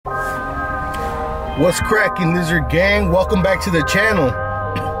What's cracking, Lizard Gang? Welcome back to the channel.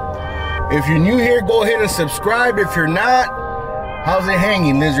 If you're new here, go ahead and subscribe. If you're not, how's it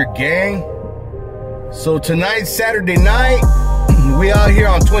hanging, Lizard Gang? So tonight's Saturday night. We out here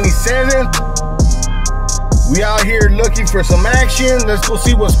on 27th. We out here looking for some action. Let's go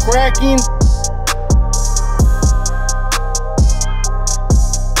see what's cracking.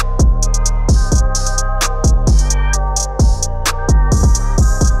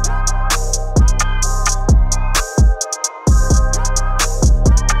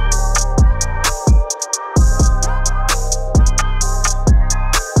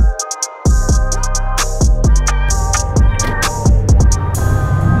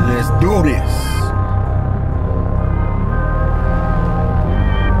 Do this.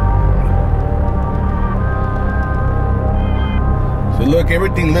 So look,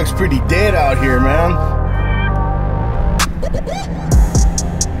 everything looks pretty dead out here, man.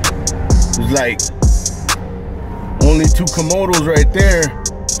 There's like only 2 Komodos right there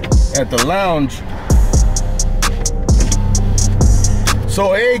at the lounge.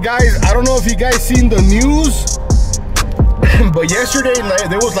 So hey guys, I don't know if you guys seen the news, but yesterday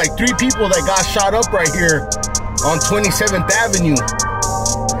there was like 3 people that got shot up right here on 27th Avenue.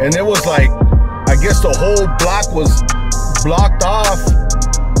 And it was like, I guess the whole block was blocked off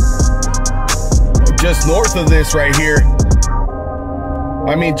just north of this right here.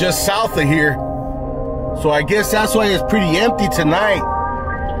 I mean, just south of here. So I guess that's why it's pretty empty tonight.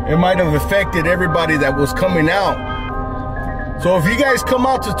 It might have affected everybody that was coming out. So if you guys come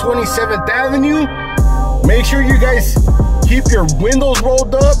out to 27th Avenue, make sure you guys keep your windows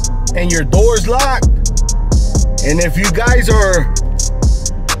rolled up and your doors locked. And if you guys are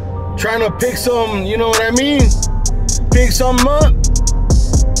trying to pick some, you know what I mean, pick something up,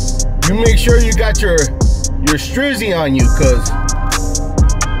 you make sure you got your strizzy on you, cause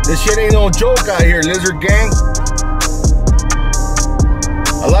this shit ain't no joke out here, Lizard Gang.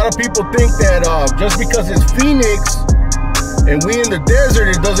 A lot of people think that just because it's Phoenix and we in the desert,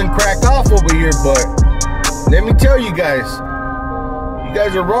 it doesn't crack off over here, but let me tell you guys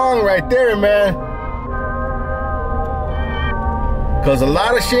are wrong right there, man. Cause a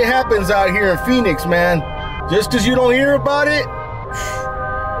lot of shit happens out here in Phoenix, man. Just cause you don't hear about it.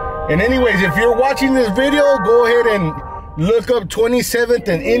 And anyways, if you're watching this video, go ahead and look up 27th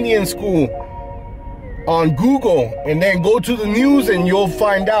and Indian School on Google, and then go to the news and you'll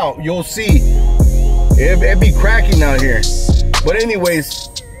find out. You'll see. It be cracking out here. But anyways,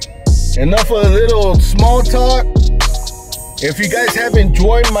 enough of a little small talk. If you guys haven't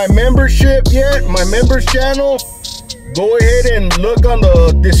joined my membership yet, my members channel, go ahead and look on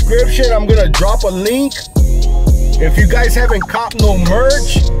the description. I'm gonna drop a link. If you guys haven't copped no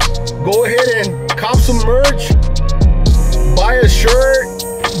merch, go ahead and cop some merch. Buy a shirt,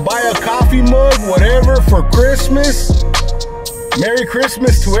 buy a coffee mug, whatever, for Christmas. Merry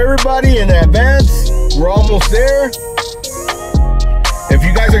Christmas to everybody in advance. We're almost there. If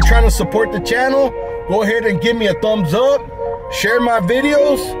you guys are trying to support the channel, go ahead and give me a thumbs up, share my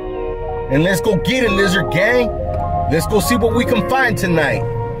videos, and let's go get it, Lizard Gang. Let's go see what we can find tonight.